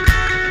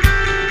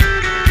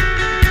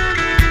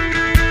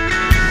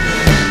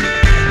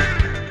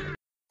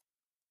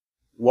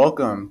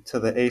welcome to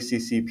the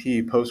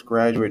ACCP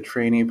Postgraduate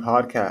Trainee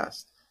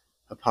Podcast,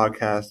 a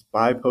podcast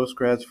by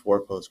postgrads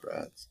for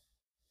postgrads.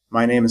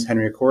 My name is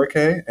Henry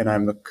Akorike, and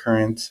I'm the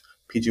current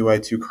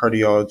PGY2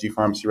 Cardiology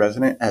Pharmacy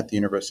resident at the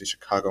University of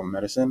Chicago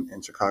Medicine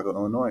in Chicago,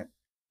 Illinois.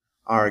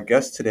 Our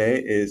guest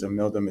today is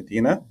Imelda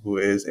Medina, who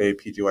is a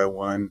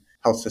PGY1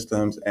 Health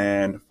Systems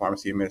and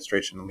Pharmacy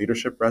Administration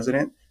Leadership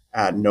resident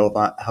at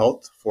Novant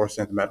Health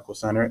Forsyth Medical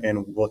Center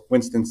in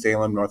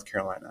Winston-Salem, North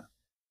Carolina.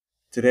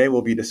 Today,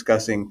 we'll be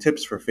discussing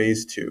tips for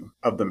Phase 2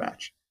 of the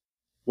match.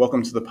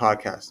 Welcome to the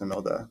podcast,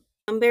 Imelda.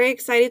 I'm very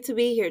excited to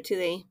be here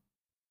today.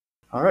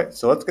 All right,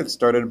 so let's get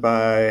started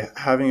by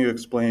having you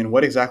explain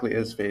what exactly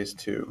is Phase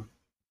 2.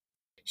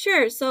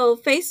 Sure. So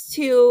Phase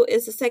 2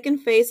 is the second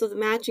phase of the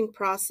matching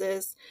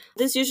process.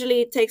 This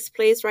usually takes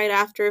place right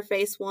after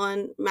Phase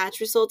 1 match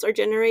results are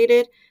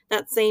generated.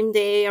 That same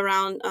day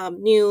around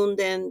noon,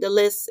 then the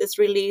list is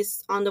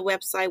released on the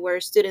website where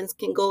students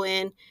can go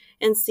in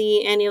and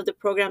see any of the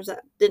programs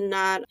that did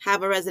not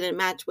have a resident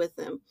match with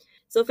them.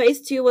 So Phase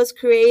 2 was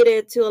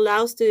created to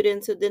allow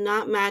students who did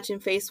not match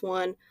in Phase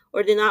 1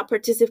 or did not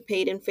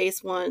participate in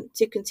Phase 1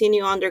 to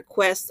continue on their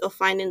quest of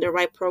finding the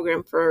right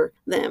program for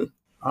them.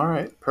 All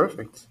right,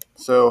 perfect.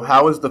 So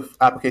how is the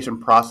application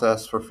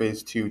process for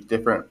Phase 2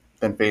 different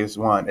than Phase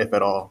 1, if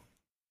at all?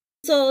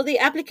 So the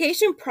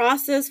application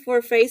process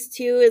for Phase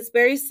 2 is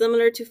very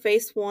similar to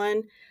Phase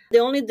 1. The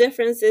only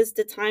difference is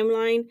the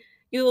timeline.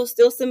 You will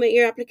still submit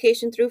your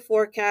application through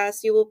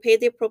Forecast. You will pay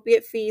the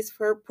appropriate fees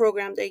for a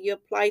program that you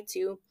apply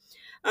to.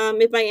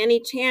 If by any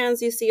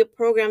chance you see a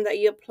program that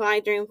you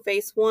applied during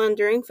Phase 1,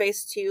 during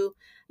Phase 2,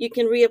 you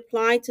can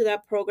reapply to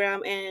that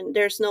program and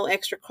there's no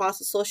extra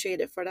cost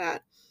associated for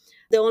that.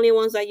 The only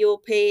ones that you will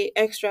pay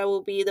extra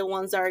will be the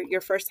ones that are your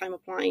first time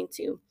applying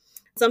to.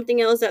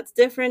 Something else that's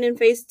different in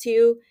Phase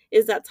 2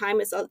 is that time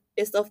is of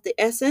the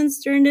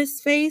essence during this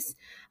phase,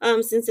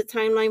 since the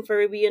timeline for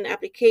reviewing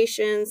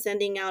applications,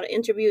 sending out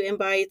interview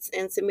invites,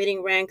 and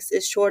submitting ranks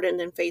is shorter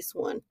than Phase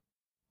 1.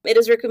 It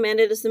is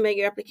recommended to submit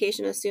your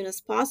application as soon as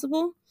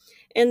possible.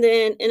 And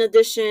then in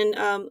addition,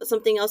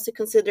 something else to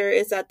consider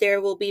is that there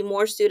will be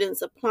more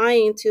students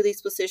applying to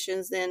these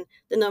positions than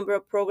the number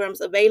of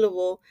programs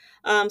available.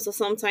 So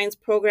sometimes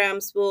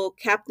programs will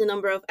cap the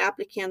number of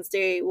applicants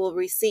they will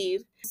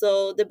receive.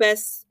 So the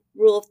best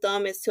rule of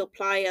thumb is to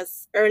apply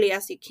as early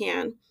as you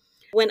can.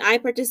 When I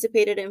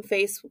participated in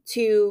Phase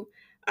 2,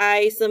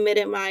 I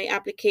submitted my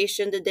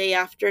application the day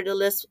after the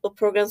list of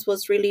programs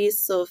was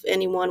released. So if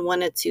anyone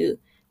wanted to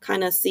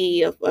kind of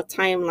see a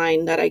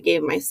timeline that I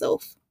gave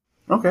myself.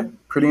 Okay,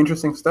 pretty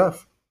interesting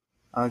stuff.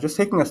 Just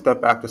taking a step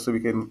back just so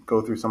we can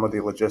go through some of the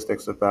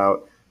logistics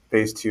about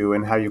Phase 2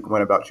 and how you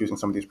went about choosing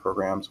some of these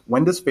programs.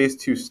 When does Phase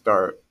 2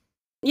 start?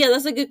 Yeah,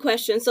 that's a good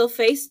question. So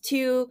Phase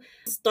 2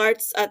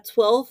 starts at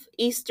 12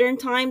 Eastern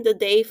time, the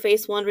day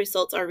Phase 1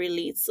 results are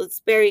released. So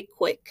it's very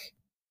quick.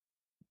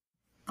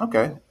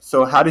 Okay,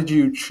 so how did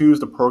you choose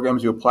the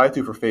programs you applied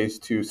to for Phase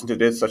 2 since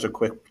it is such a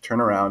quick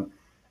turnaround?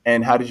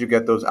 And how did you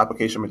get those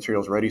application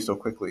materials ready so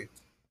quickly?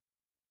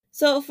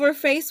 So for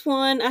Phase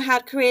 1, I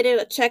had created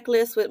a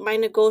checklist with my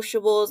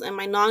negotiables and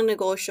my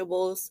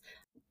non-negotiables.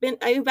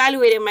 I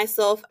evaluated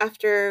myself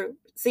after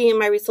seeing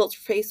my results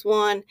for Phase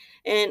 1,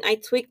 and I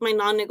tweaked my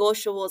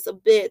non-negotiables a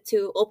bit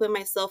to open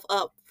myself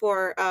up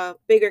for a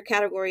bigger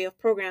category of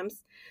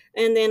programs.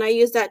 And then I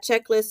used that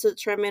checklist to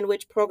determine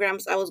which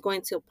programs I was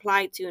going to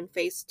apply to in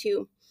Phase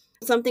 2.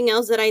 Something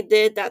else that I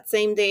did that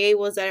same day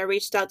was that I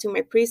reached out to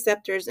my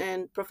preceptors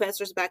and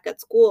professors back at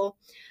school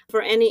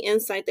for any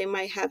insight they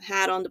might have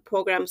had on the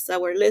programs that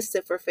were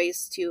listed for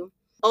Phase 2.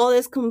 All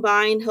this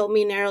combined helped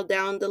me narrow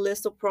down the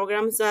list of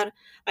programs that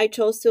I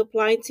chose to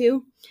apply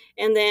to.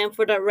 And then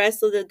for the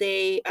rest of the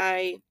day,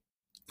 I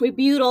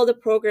reviewed all the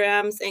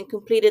programs and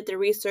completed the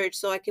research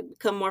so I could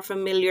become more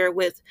familiar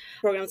with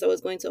programs I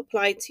was going to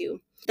apply to.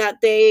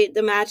 That day,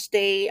 the match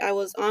day, I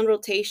was on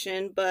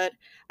rotation, but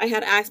I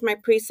had asked my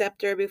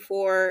preceptor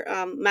before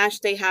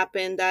match day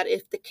happened that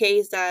if the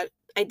case that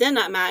I did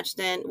not match,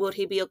 then would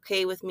he be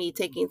okay with me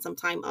taking some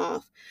time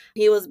off?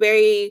 He was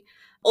very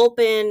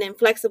open and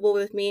flexible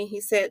with me. He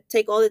said,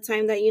 take all the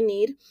time that you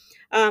need.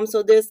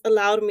 So this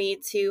allowed me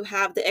to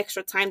have the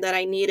extra time that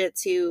I needed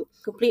to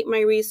complete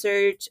my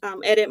research,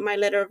 edit my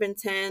letter of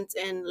intent,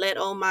 and let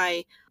all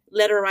my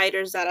letter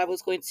writers that I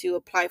was going to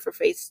apply for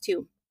Phase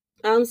 2.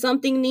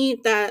 Something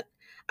neat that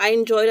I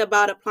enjoyed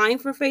about applying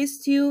for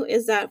Phase 2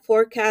 is that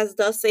Forecast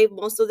does save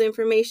most of the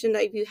information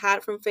that you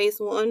had from Phase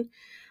 1.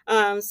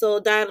 So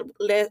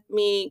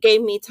that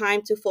gave me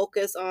time to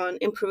focus on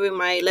improving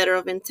my letter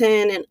of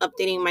intent and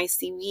updating my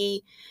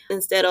CV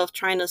instead of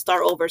trying to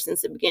start over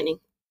since the beginning.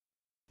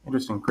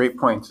 Interesting. Great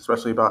points,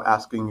 especially about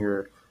asking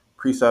your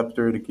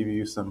preceptor to give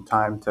you some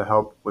time to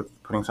help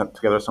with putting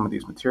together some of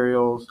these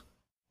materials,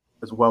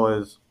 as well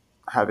as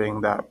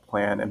having that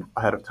plan and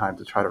ahead of time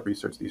to try to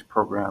research these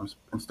programs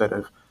instead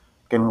of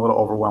getting a little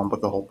overwhelmed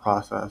with the whole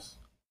process.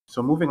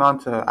 So moving on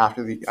to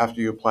after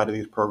you apply to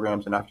these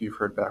programs and after you've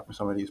heard back from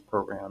some of these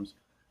programs,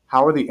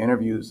 how are the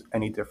interviews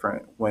any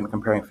different when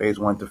comparing Phase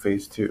 1 to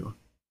Phase 2?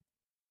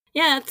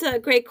 Yeah, that's a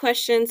great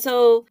question.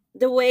 So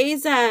The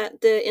ways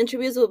that the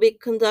interviews will be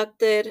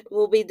conducted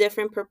will be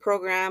different per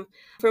program.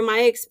 From my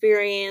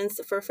experience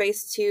for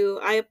phase two,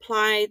 I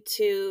applied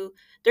to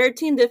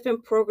 13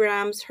 different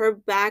programs,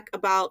 heard back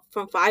about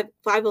from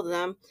five of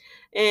them,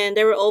 and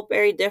they were all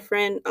very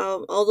different.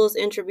 All those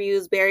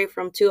interviews vary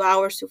from 2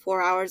 hours to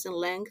 4 hours in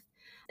length.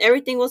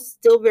 Everything was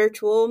still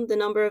virtual. The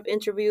number of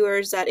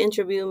interviewers that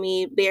interview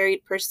me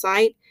varied per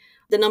site.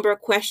 The number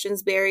of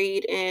questions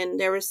varied, and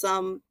there were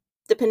some,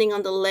 depending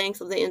on the length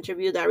of the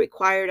interview, that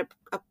required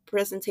a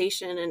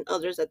presentation and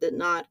others that did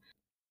not.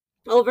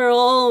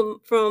 Overall,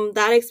 from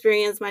that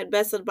experience, my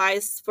best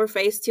advice for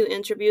phase two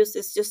interviews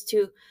is just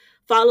to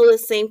follow the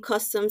same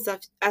customs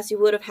as you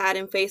would have had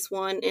in phase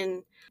one,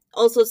 and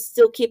also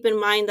still keep in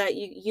mind that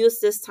you use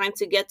this time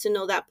to get to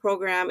know that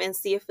program and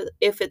see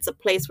if it's a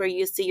place where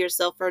you see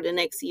yourself for the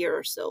next year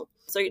or so.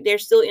 So they're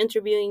still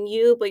interviewing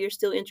you, but you're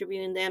still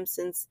interviewing them,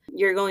 since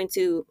you're going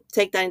to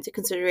take that into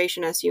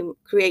consideration as you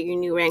create your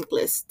new rank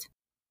list.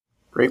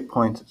 Great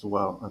points as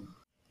well.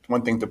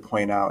 One thing to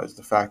point out is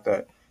the fact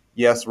that,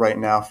 yes, right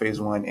now phase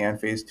one and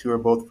phase two are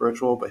both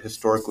virtual, but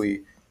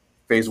historically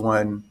phase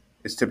one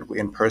is typically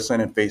in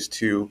person and phase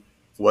two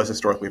was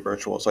historically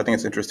virtual. So I think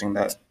it's interesting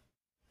that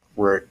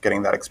we're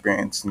getting that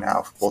experience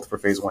now, both for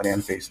phase one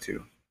and phase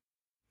two.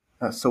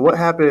 So what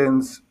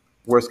happens,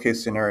 worst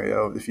case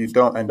scenario, if you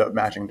don't end up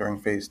matching during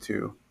phase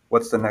two?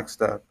 What's the next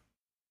step?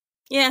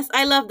 Yes,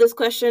 I love this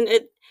question.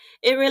 It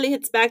really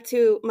hits back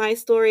to my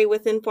story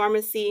within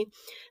pharmacy.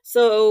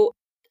 So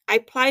I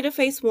applied to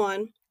phase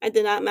one. I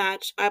did not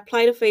match. I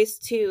applied to phase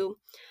two.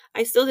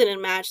 I still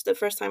didn't match the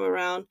first time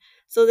around.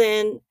 So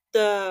then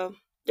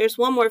there's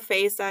one more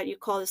phase that you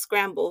call the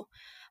scramble.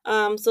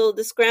 So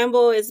the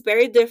scramble is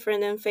very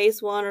different than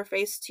phase one or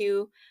phase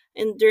two.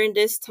 And during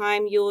this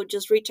time, you'll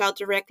just reach out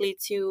directly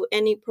to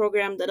any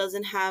program that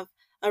doesn't have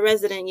a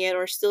resident yet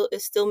or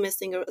is still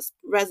missing a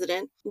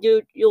resident.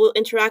 You'll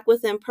interact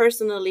with them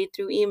personally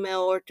through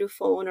email or through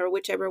phone or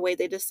whichever way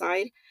they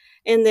decide.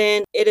 And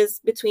then it is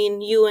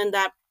between you and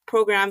that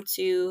program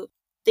to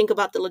think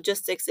about the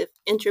logistics, if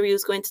interview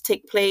is going to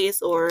take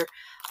place, or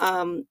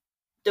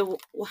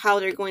how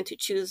they're going to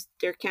choose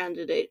their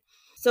candidate.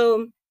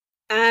 So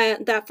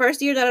that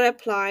first year that I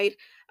applied,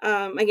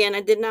 again,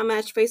 I did not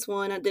match phase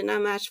one. I did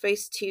not match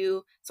phase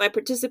two. So I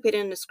participated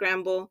in the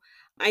scramble.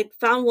 I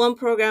found one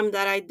program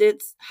that I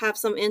did have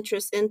some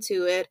interest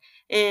into it,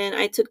 and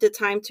I took the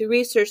time to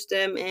research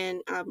them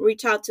and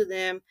reach out to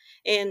them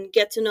and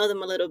get to know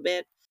them a little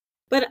bit.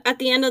 But at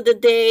the end of the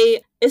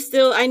day,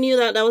 I knew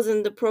that that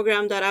wasn't the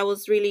program that I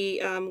was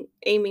really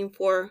aiming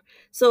for.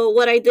 So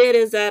what I did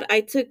is that I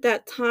took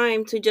that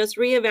time to just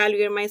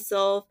reevaluate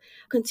myself,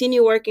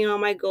 continue working on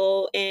my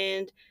goal,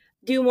 and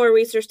do more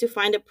research to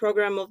find a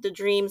program of the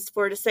dreams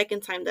for the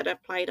second time that I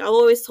applied. I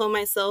always told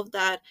myself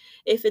that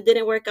if it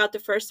didn't work out the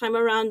first time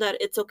around, that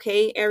it's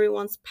okay.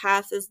 Everyone's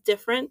path is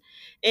different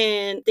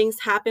and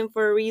things happen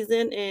for a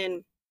reason,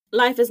 and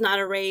life is not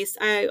a race.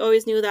 I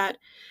always knew that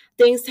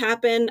things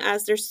happen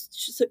as there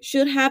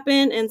should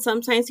happen, and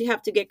sometimes you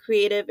have to get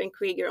creative and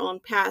create your own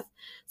path.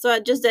 So I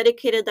just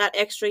dedicated that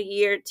extra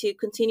year to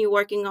continue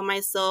working on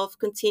myself,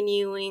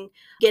 continuing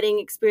getting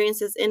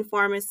experiences in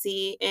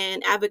pharmacy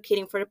and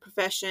advocating for the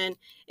profession,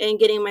 and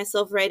getting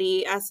myself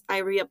ready as I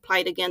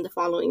reapplied again the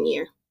following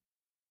year.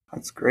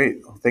 That's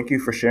great. Well, thank you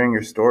for sharing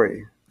your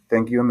story.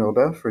 Thank you,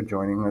 Emilda, for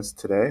joining us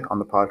today on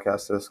the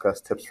podcast to discuss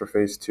tips for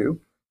phase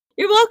two.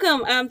 You're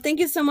welcome.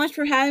 Thank you so much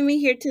for having me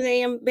here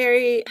today. I'm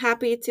very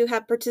happy to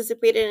have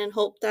participated and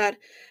hope that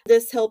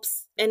this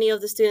helps any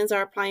of the students that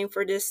are applying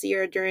for this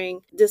year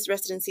during this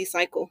residency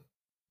cycle.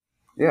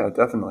 Yeah,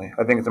 definitely.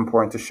 I think it's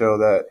important to show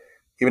that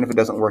even if it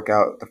doesn't work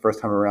out the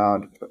first time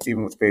around,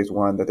 even with phase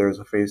one, that there's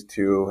a phase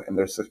two and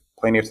there's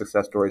plenty of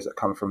success stories that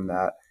come from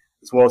that,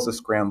 as well as the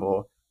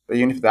scramble. But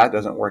even if that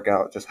doesn't work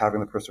out, just having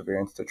the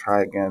perseverance to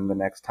try again the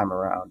next time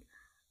around,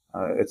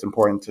 it's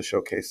important to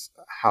showcase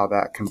how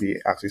that can be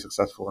actually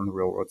successful in the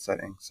real world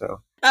setting.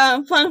 So,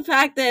 fun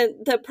fact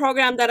that the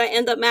program that I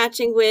end up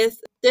matching with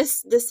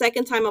the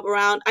second time up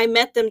around, I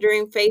met them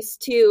during phase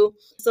two.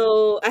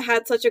 So I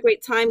had such a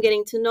great time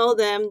getting to know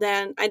them.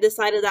 Then I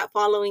decided that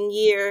following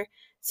year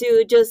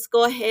to just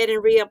go ahead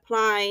and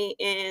reapply,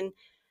 and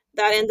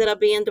that ended up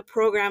being the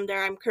program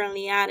that I'm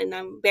currently at, and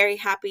I'm very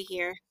happy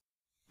here.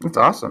 that's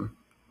awesome.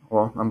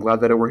 Well, I'm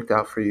glad that it worked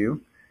out for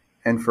you.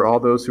 And for all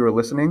those who are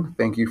listening,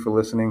 thank you for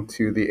listening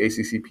to the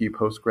ACCP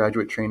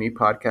Postgraduate Trainee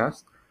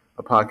Podcast,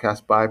 a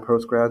podcast by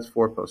postgrads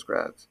for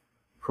postgrads.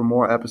 For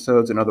more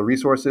episodes and other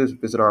resources,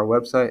 visit our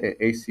website at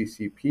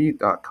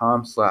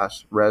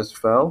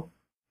accp.com/resfel.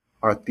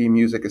 Our theme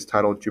music is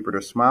titled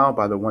Jupiter Smile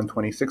by the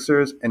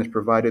 126ers and is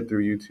provided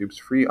through YouTube's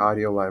free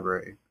audio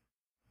library.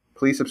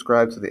 Please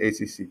subscribe to the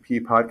ACCP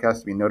podcast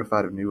to be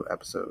notified of new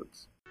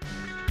episodes.